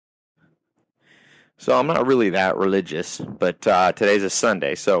So I'm not really that religious, but today's a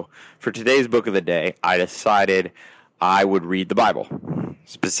Sunday. So for today's book of the day, I decided I would read the Bible,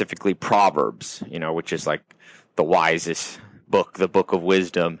 specifically Proverbs, which is like the wisest book, the book of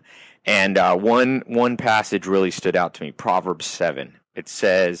wisdom. And one passage really stood out to me, Proverbs 7. It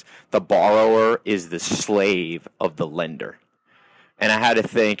says, "The borrower is the slave of the lender." And I had to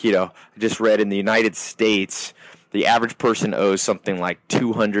think, I just read in the United States, the average person owes something like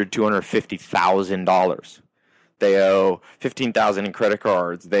 $250,000. They owe 15,000 in credit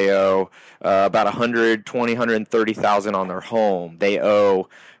cards. They owe about 130,000 on their home. They owe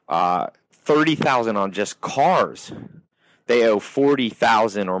 30,000 on just cars. They owe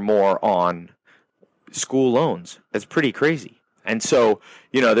 40,000 or more on school loans. That's pretty crazy. And so,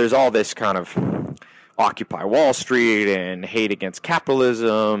 there's all this kind of Occupy Wall Street and hate against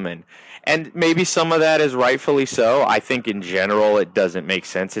capitalism, and maybe some of that is rightfully so. I think in general it doesn't make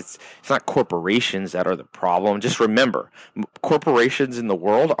sense. It's not corporations that are the problem. Just remember, corporations in the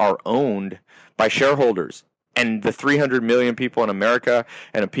world are owned by shareholders, and the 300 million people in America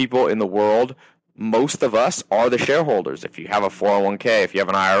and the people in the world, most of us are the shareholders. If you have a 401k, if you have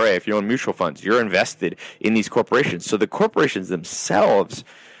an IRA, if you own mutual funds, you're invested in these corporations. So the corporations themselves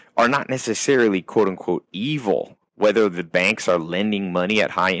are not necessarily quote unquote evil, whether the banks are lending money at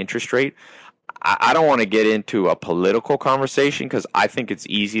high interest rate. I don't want to get into a political conversation because I think it's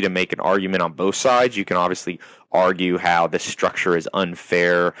easy to make an argument on both sides. You can obviously argue how the structure is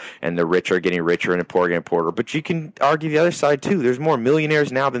unfair and the rich are getting richer and the poor are getting poorer, but you can argue the other side too. There's more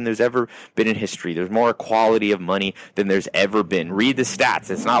millionaires now than there's ever been in history. There's more equality of money than there's ever been. Read the stats.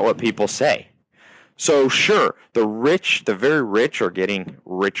 It's not what people say. So sure, the very rich are getting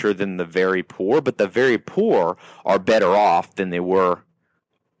richer than the very poor, but the very poor are better off than they were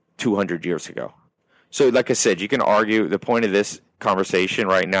 200 years ago. So like I said, you can argue. The point of this conversation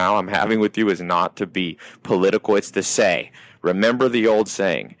right now I'm having with you is not to be political. It's to say, remember the old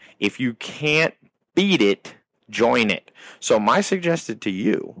saying, if you can't beat it, join it. So my suggestion to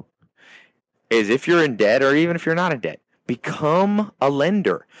you is, if you're in debt or even if you're not in debt, become a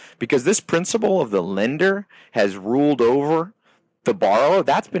lender, because this principle of the lender has ruled over the borrower.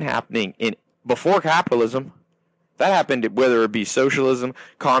 That's been happening before capitalism. That happened whether it be socialism,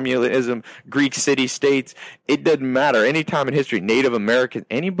 communism, Greek city-states. It doesn't matter. Any time in history, Native Americans,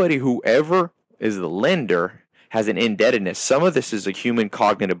 anybody whoever is the lender has an indebtedness. Some of this is a human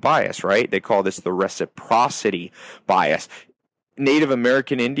cognitive bias, right? They call this the reciprocity bias. Native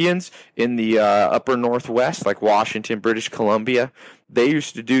American Indians in the upper Northwest, like Washington, British Columbia, they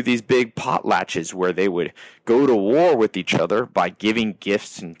used to do these big potlatches where they would go to war with each other by giving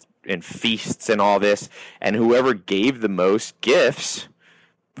gifts and feasts and all this. And whoever gave the most gifts,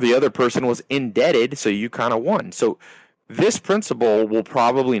 the other person was indebted, so you kind of won. So this principle will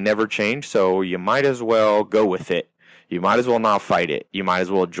probably never change, so you might as well go with it. You might as well not fight it. You might as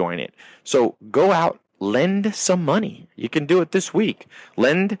well join it. So go out. Lend some money. You can do it this week.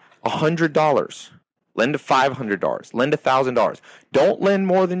 Lend $100. Lend $500. Lend $1,000. Don't lend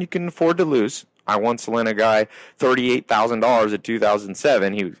more than you can afford to lose. I once lent a guy $38,000 in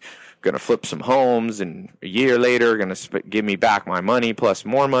 2007. He was going to flip some homes, and a year later, going to give me back my money plus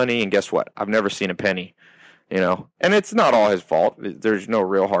more money. And guess what? I've never seen a penny. And it's not all his fault. There's no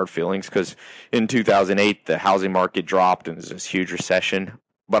real hard feelings, because in 2008, the housing market dropped and there's this huge recession.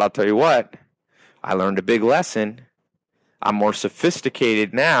 But I'll tell you what, I learned a big lesson. I'm more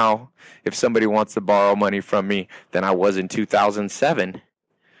sophisticated now if somebody wants to borrow money from me than I was in 2007.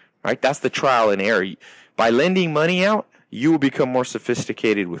 Right? That's the trial and error. By lending money out, you will become more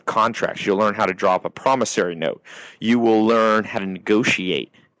sophisticated with contracts. You'll learn how to drop a promissory note. You will learn how to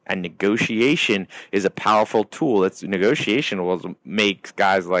negotiate. And negotiation is a powerful tool. Negotiation will make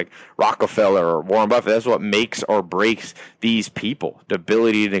guys like Rockefeller or Warren Buffett. That's what makes or breaks these people, the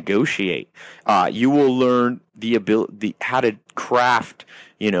ability to negotiate. You will learn how to craft,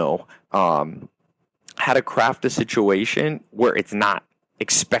 how to craft a situation where it's not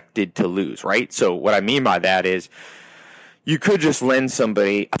expected to lose, right? So what I mean by that is, you could just lend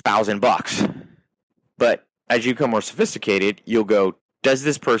somebody $1,000, but as you become more sophisticated, you'll go, does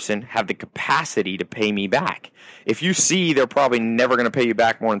this person have the capacity to pay me back? If you see they're probably never going to pay you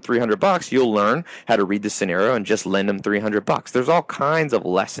back more than $300, you'll learn how to read the scenario and just lend them $300. There's all kinds of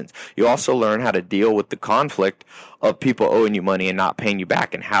lessons. You also learn how to deal with the conflict of people owing you money and not paying you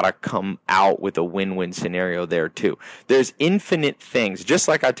back, and how to come out with a win-win scenario there too. There's infinite things. Just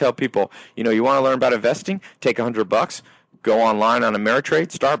like I tell people, you want to learn about investing? Take $100, go online on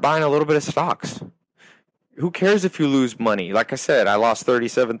Ameritrade, start buying a little bit of stocks. Who cares if you lose money? Like I said, I lost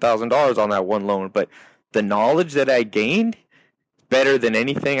 $37,000 on that one loan, but the knowledge that I gained better than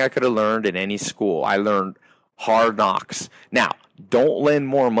anything I could have learned in any school. I learned hard knocks. Now, don't lend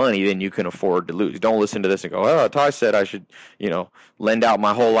more money than you can afford to lose. Don't listen to this and go, oh, Ty said I should, lend out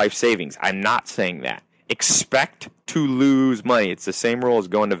my whole life savings. I'm not saying that. Expect to lose money. It's the same rule as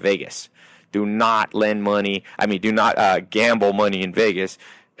going to Vegas. Do not lend money. Do not gamble money in Vegas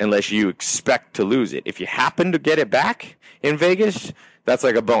unless you expect to lose it. If you happen to get it back in Vegas, that's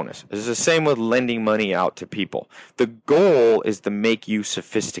like a bonus. It's the same with lending money out to people. The goal is to make you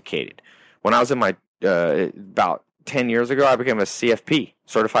sophisticated. When I was in my about 10 years ago, I became a CFP,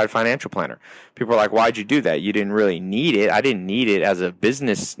 Certified Financial Planner. People are like, why'd you do that? You didn't really need it. I didn't need it as a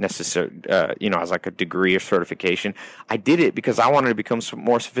business necessary, as like a degree or certification. I did it because I wanted to become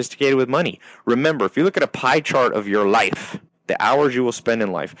more sophisticated with money. Remember, if you look at a pie chart of your life, the hours you will spend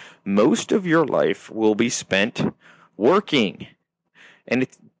in life, most of your life will be spent working. And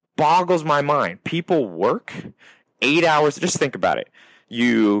it boggles my mind. People work 8 hours. Just think about it.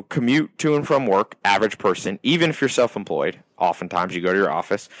 You commute to and from work, average person, even if you're self-employed. Oftentimes you go to your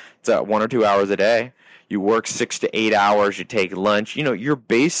office. It's 1 or 2 hours a day. You work 6 to 8 hours. You take lunch. You're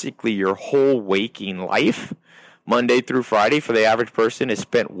basically your whole waking life, Monday through Friday, for the average person is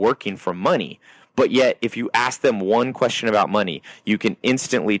spent working for money. But yet, if you ask them one question about money, you can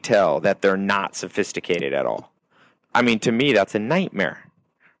instantly tell that they're not sophisticated at all. To me, that's a nightmare,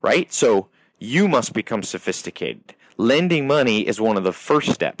 right? So you must become sophisticated. Lending money is one of the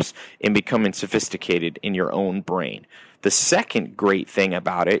first steps in becoming sophisticated in your own brain. The second great thing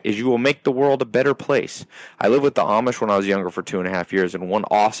about it is you will make the world a better place. I lived with the Amish when I was younger for 2.5 years, and one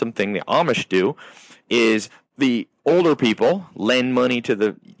awesome thing the Amish do is the older people lend money to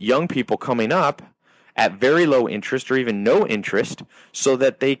the young people coming up at very low interest or even no interest so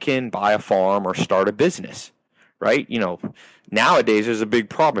that they can buy a farm or start a business, right? Nowadays there's a big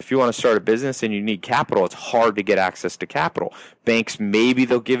problem. If you want to start a business and you need capital, it's hard to get access to capital. Banks, maybe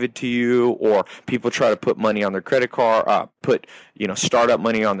they'll give it to you, or people try to put money on their credit card, startup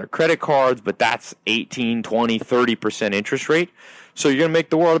money on their credit cards, but that's 18, 20, 30% interest rate. So you're going to make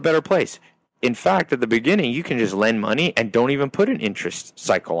the world a better place. In fact, at the beginning, you can just lend money and don't even put an interest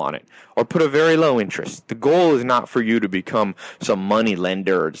cycle on it, or put a very low interest. The goal is not for you to become some money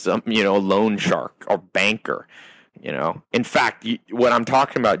lender or some, loan shark or banker. In fact, what I'm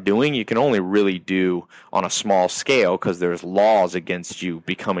talking about doing, you can only really do on a small scale because there's laws against you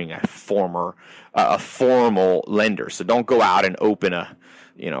becoming a formal lender. So don't go out and open a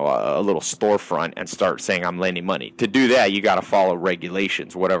little storefront and start saying I'm lending money. To do that, you got to follow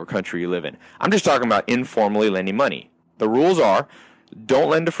regulations, whatever country you live in. I'm just talking about informally lending money. The rules are, don't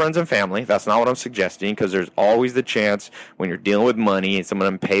lend to friends and family. That's not what I'm suggesting, because there's always the chance when you're dealing with money and some of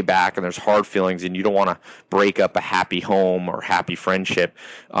them pay back and there's hard feelings and you don't want to break up a happy home or happy friendship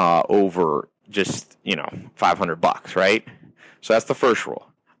over just, $500, right? So that's the first rule.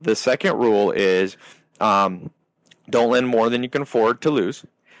 The second rule is don't lend more than you can afford to lose.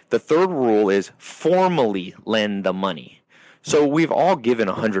 The third rule is formally lend the money. So we've all given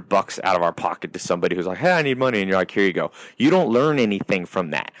 $100 out of our pocket to somebody who's like, hey, I need money. And you're like, here you go. You don't learn anything from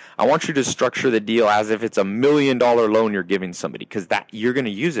that. I want you to structure the deal as if it's $1 million loan you're giving somebody, because that you're going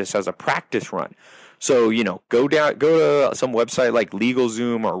to use this as a practice run. So, go to some website like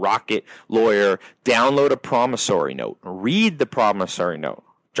LegalZoom or Rocket Lawyer, download a promissory note, read the promissory note.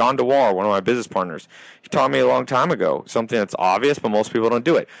 John DeWar, one of my business partners, he taught me a long time ago something that's obvious, but most people don't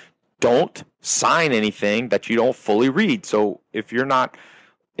do it. Don't sign anything that you don't fully read. So if you're not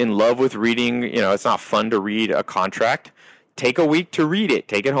in love with reading, it's not fun to read a contract, take a week to read it.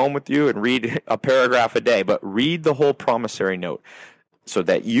 Take it home with you and read a paragraph a day, but read the whole promissory note so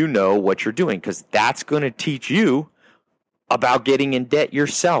that you know what you're doing, because that's going to teach you about getting in debt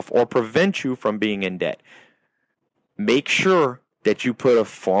yourself or prevent you from being in debt. Make sure that you put a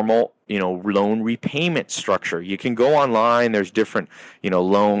formal, loan repayment structure. You can go online. There's different,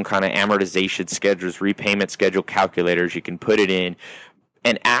 loan kind of amortization schedules, repayment schedule calculators. You can put it in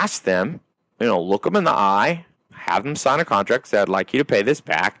and ask them, look them in the eye, have them sign a contract, say, I'd like you to pay this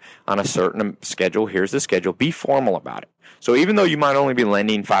back on a certain schedule. Here's the schedule. Be formal about it. So even though you might only be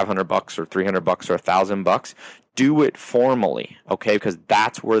lending $500 or $300 or $1,000, do it formally, okay? Because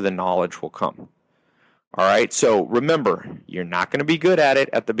that's where the knowledge will come. All right, so remember, you're not going to be good at it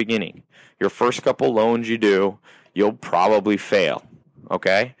at the beginning. Your first couple loans you do, you'll probably fail,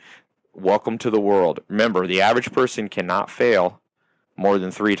 okay? Welcome to the world. Remember, the average person cannot fail more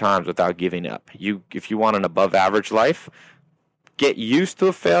than 3 times without giving up. If you want an above-average life, get used to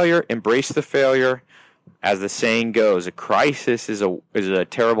the failure, embrace the failure, as the saying goes, a crisis is a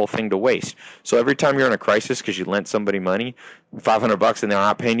terrible thing to waste. So every time you're in a crisis because you lent somebody money, $500, and they're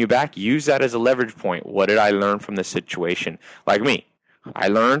not paying you back, use that as a leverage point. What did I learn from this situation? Like me, I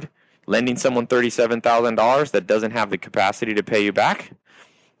learned lending someone $37,000 that doesn't have the capacity to pay you back,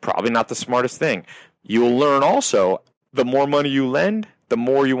 probably not the smartest thing. You'll learn also, the more money you lend, the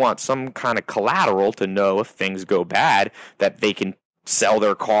more you want some kind of collateral to know if things go bad, that they can sell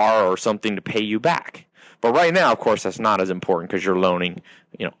their car or something to pay you back. But right now, of course, that's not as important because you're loaning,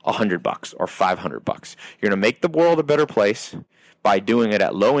 $100 or $500. You're going to make the world a better place by doing it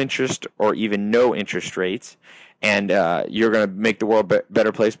at low interest or even no interest rates. And you're going to make the world a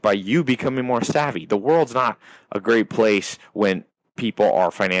better place by you becoming more savvy. The world's not a great place when people are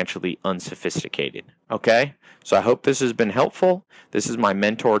financially unsophisticated. Okay? So I hope this has been helpful. This is my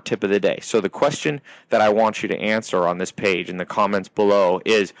mentor tip of the day. So the question that I want you to answer on this page in the comments below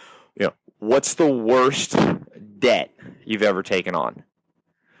is, what's the worst debt you've ever taken on?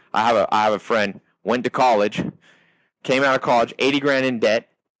 I have a friend, went to college, came out of college, 80 grand in debt.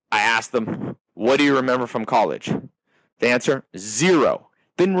 I asked them, what do you remember from college? The answer, 0.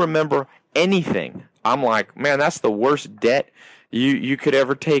 Didn't remember anything. I'm like, man, that's the worst debt you could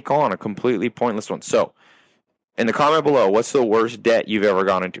ever take on, a completely pointless one. So in the comment below, what's the worst debt you've ever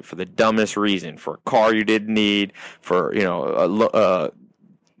gone into for the dumbest reason? For a car you didn't need, for a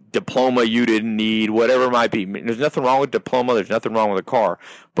diploma you didn't need, whatever it might be. There's nothing wrong with diploma. There's nothing wrong with a car,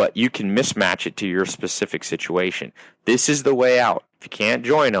 but you can mismatch it to your specific situation. This is the way out. If you can't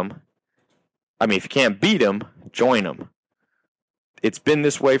if you can't beat them, join them. It's been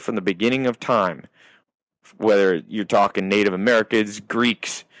this way from the beginning of time. Whether you're talking Native Americans,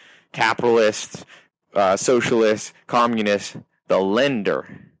 Greeks, capitalists, socialists, communists, the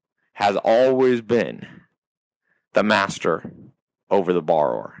lender has always been the master over the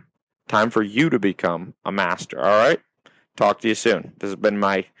borrower. Time for you to become a master, all right? Talk to you soon. This has been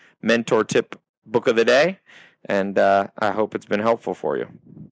my mentor tip book of the day, and I hope it's been helpful for you.